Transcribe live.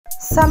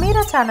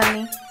సమీరా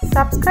ఛానల్ని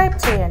సబ్స్క్రైబ్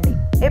చేయండి.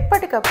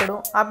 ఎప్పటికప్పుడు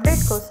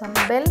అప్డేట్ కోసం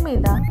బెల్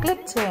మీద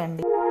క్లిక్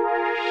చేయండి.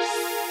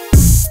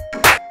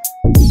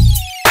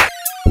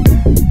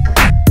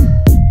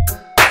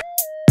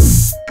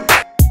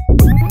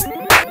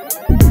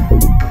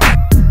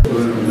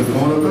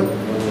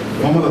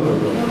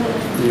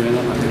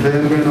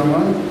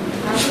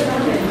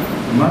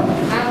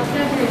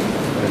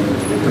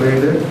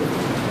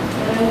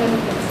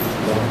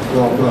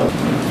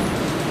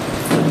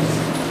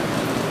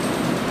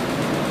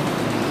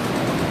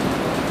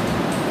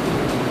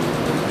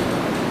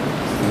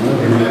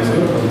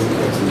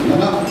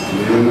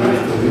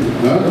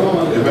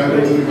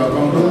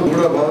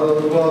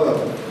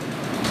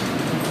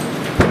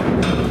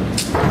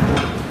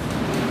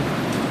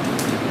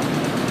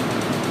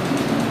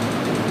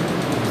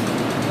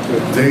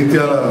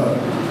 జగిత్యాల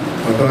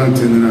పట్టణానికి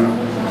చెందిన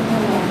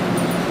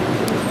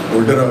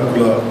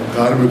ఒడ్డెరాకుల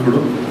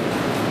కార్మికుడు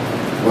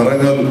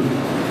వరంగల్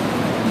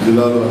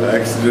జిల్లాలో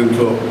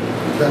యాక్సిడెంట్లో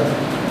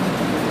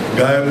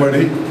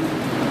గాయపడి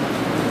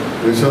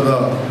యశోద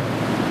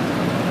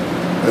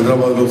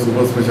హైదరాబాద్లో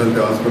సూపర్ స్పెషాలిటీ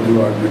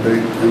హాస్పిటల్లో అడ్మిట్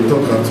అయ్యి ఎంతో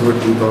ఖర్చు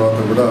పెట్టిన తర్వాత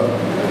కూడా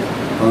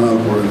ప్రాణాలు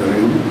పోవడం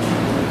జరిగింది.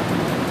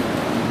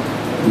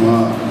 మా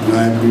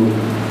నాయకులు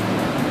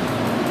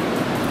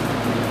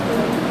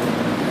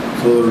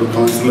సోదరుడు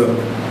కౌన్సిలర్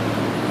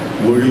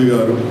మోగిల్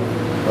గారు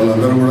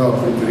వాళ్ళందరూ కూడా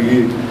అప్పుడు తిరిగి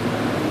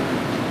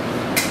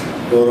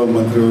గౌరవ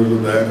మంత్రివర్యులు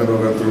దయాకర్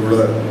గారు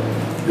కూడా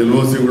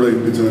ఎల్ఓసి కూడా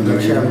ఇప్పించడం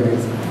జరిగింది.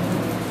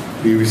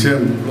 ఈ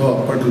విషయంలో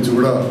అప్పటి నుంచి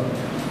కూడా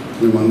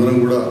మేమందరం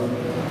కూడా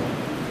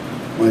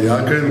మా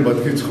యాకయ్యను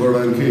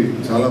బతికించుకోవడానికి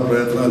చాలా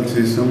ప్రయత్నాలు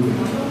చేసినాం.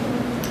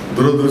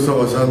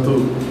 దురదృష్టవశాత్తు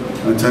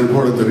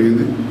చనిపోవడం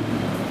జరిగింది.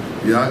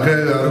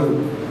 యాకయ్య గారు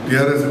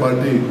టీఆర్ఎస్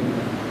పార్టీ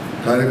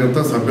కార్యకర్త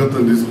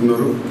సభ్యత్వం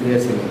తీసుకున్నారు.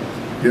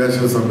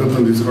 టీఆర్ఎస్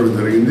సభ్యత్వం తీసుకోవడం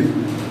జరిగింది.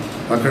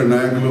 అక్కడ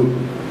నాయకులు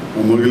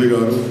మొగిలి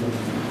గారు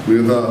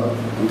మిగతా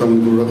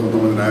అంతమంది కూడా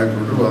కొంతమంది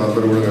నాయకులు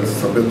వాళ్ళందరూ కూడా కలిసి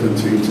సభ్యత్వం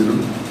చేయించారు.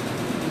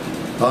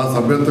 ఆ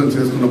సభ్యత్వం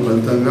చేసుకున్న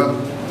ఫలితంగా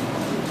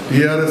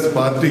టీఆర్ఎస్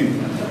పార్టీ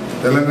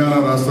తెలంగాణ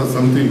రాష్ట్ర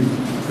సమితి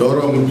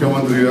గౌరవ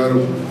ముఖ్యమంత్రి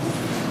గారు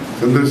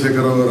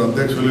చంద్రశేఖరరావు గారు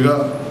అధ్యక్షులుగా,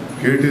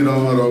 కేటీ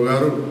రామారావు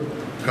గారు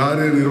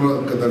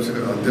కార్యనిర్వాహక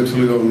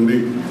అధ్యక్షులుగా ఉండి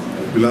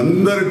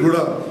వీళ్ళందరికీ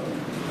కూడా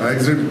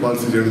యాక్సిడెంట్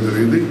పాలసీ చేయడం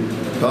జరిగింది.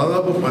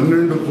 దాదాపు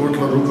 12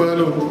 కోట్ల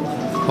రూపాయలు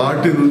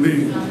పార్టీ నుండి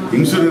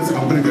ఇన్సూరెన్స్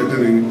కంపెనీ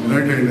కట్టారు.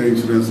 యునైటెడ్ ఇండియా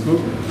ఇన్సూరెన్స్కు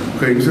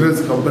ఒక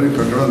ఇన్సూరెన్స్ కంపెనీ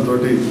కట్టడంతో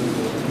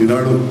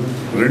ఈనాడు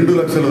 2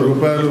 లక్షల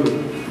రూపాయలు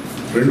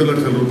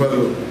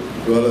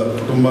వాళ్ళ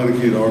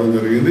కుటుంబానికి రావడం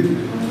జరిగింది.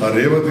 ఆ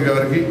రేవతి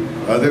గారికి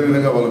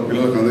అదేవిధంగా వాళ్ళ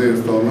పిల్లలకు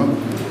అందజేస్తూ ఉన్నాం.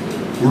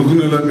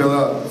 ఉడుకునేలకు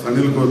కదా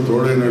సన్నీలకు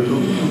తోడైనట్టు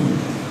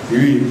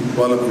ఇవి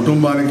వాళ్ళ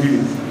కుటుంబానికి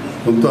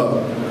కొంత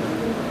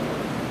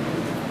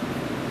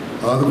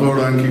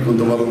ఆదుకోవడానికి,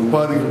 కొంత వాళ్ళ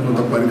ఉపాధికి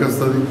కొంత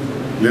పనికొస్తుంది.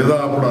 లేదా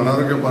అప్పుడు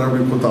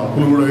అనారోగ్యపరమైన కొంత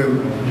అప్పులు కూడా లేదు.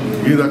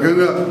 ఈ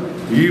రకంగా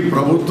ఈ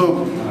ప్రభుత్వం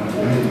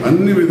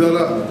అన్ని విధాల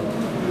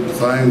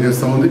సహాయం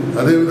చేస్తూ ఉంది.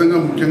 అదేవిధంగా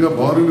ముఖ్యంగా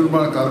భవన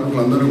నిర్మాణ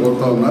కార్మికులందరినీ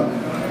కోరుతా ఉన్నా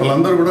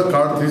వాళ్ళందరూ కూడా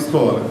కార్డు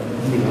తీసుకోవాలి.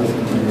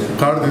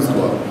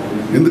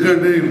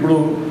 ఎందుకంటే ఇప్పుడు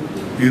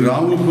ఈ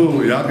రాములకు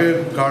యాకయ్య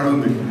కార్డు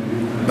ఉంది.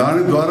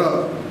 దాని ద్వారా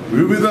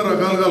వివిధ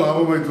రకాలుగా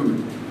లాభం అవుతుంది.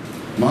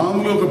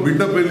 మామూలుగా ఒక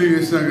బిడ్డ పెళ్లి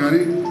చేసినా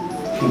కానీ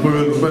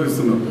 30,000 రూపాయలు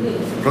ఇస్తున్నారు.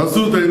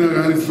 ప్రసూతి అయినా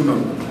కానీ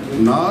ఇస్తున్నారు.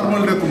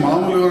 నార్మల్ డెత్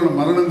మామూలు ఎవరైనా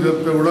మరణం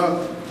చెప్తే కూడా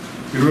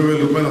 20,000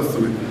 రూపాయలు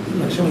వస్తున్నాయి.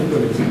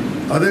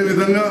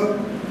 అదేవిధంగా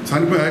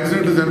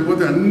యాక్సిడెంట్లు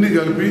చనిపోతే అన్నీ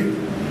కలిపి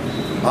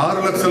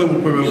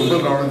 6,30,000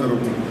 రూపాయలు రావడం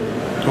జరుగుతుంది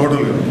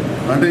టోటల్గా.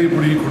 అంటే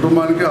ఇప్పుడు ఈ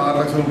కుటుంబానికి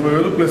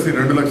 6,30,000 ప్లస్ ఈ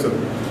 2 లక్షలు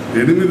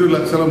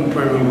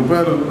 8,30,000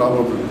 రూపాయలు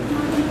రాబోతుంది.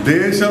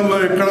 దేశంలో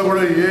ఎక్కడ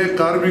కూడా ఏ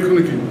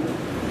కార్మికునికి,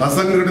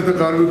 అసంఘటిత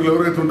కార్మికులు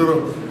ఎవరైతే ఉంటారో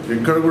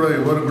ఎక్కడ కూడా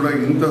ఎవరు కూడా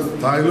ఇంత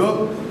స్థాయిలో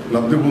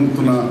లబ్ధి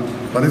పొందుతున్న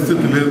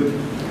పరిస్థితి లేదు.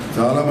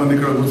 చాలామంది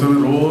ఇక్కడ కూర్చొని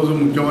రోజు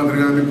ముఖ్యమంత్రి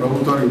గారిని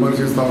ప్రభుత్వాన్ని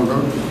విమర్శిస్తూ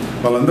ఉంటారు.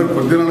 వాళ్ళందరూ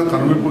కొద్దిగా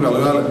కనువిప్పు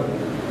కలగాలి.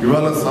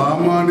 ఇవాళ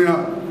సామాన్య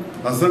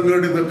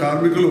అసంఘటిత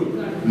కార్మికులు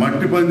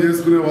మట్టి పని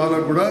చేసుకునే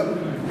వాళ్ళకు కూడా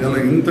ఇలా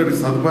ఇంతటి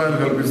సదుపాయాలు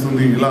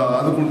కల్పిస్తుంది, ఇలా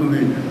ఆదుకుంటుంది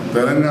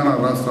తెలంగాణ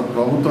రాష్ట్ర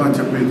ప్రభుత్వం అని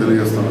చెప్పి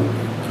తెలియజేస్తున్నాం.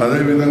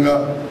 అదేవిధంగా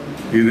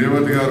ఈ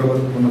రేవతి గారు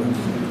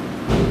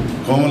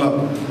కోమల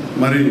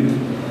మరి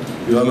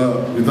ఇవాళ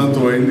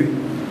వితంతు అయింది.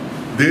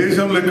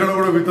 దేశంలో ఎక్కడ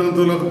కూడా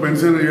వితంతువులకు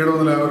పెన్షన్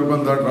 750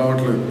 రూపాయలు దాటి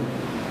రావట్లేదు.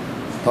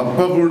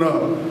 తప్పకుండా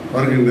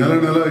వారికి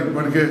నెల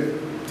ఇప్పటికే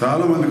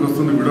చాలామందికి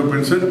వస్తుంది విడో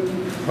పెన్షన్.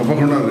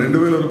 తప్పకుండా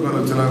 2,000 రూపాయలు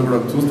వచ్చేలా కూడా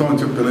చూస్తామని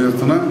చెప్పి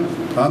తెలియజేస్తున్నా.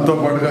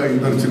 దాంతోపాటుగా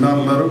 2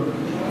 చిన్నారులు ఉన్నారు.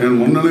 నేను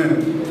మొన్ననే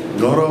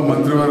గౌరవ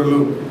మంత్రివర్యులు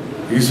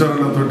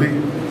ఈశ్వరన్నతోటి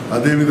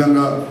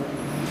అదేవిధంగా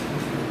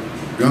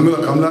గంగుల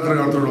కమలాకర్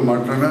గారితో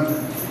మాట్లాడినా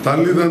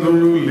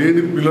తల్లిదండ్రులు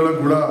లేని పిల్లలకు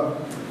కూడా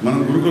మన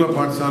గురుకుల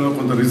పాఠశాలలో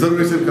కొంత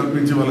రిజర్వేషన్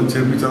కల్పించి వాళ్ళని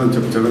చేర్పించాలని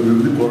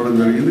చెప్పి కోరడం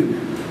జరిగింది.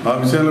 ఆ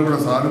విషయంలో కూడా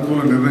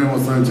సానుకూల నిర్ణయం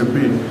వస్తుందని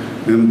చెప్పి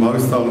నేను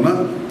భావిస్తూ ఉన్నా.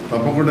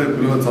 తప్పకుండా ఈ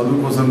పిల్లల చదువు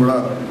కోసం కూడా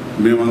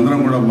మేమందరం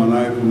కూడా మా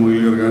నాయకులు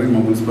మోగిల్ గారు కానీ, మా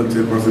మున్సిపల్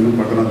చైర్పర్సన్,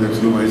 పట్టణ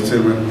అధ్యక్షులు, వైస్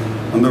చైర్మన్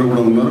అందరూ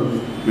కూడా ఉన్నారు.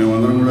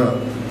 మేమందరం కూడా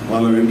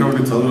వాళ్ళ వెంట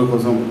చదువుల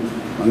కోసం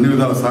అన్ని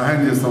విధాల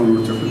సహాయం చేస్తామని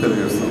కూడా చెప్పి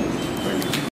తెలియజేస్తాం.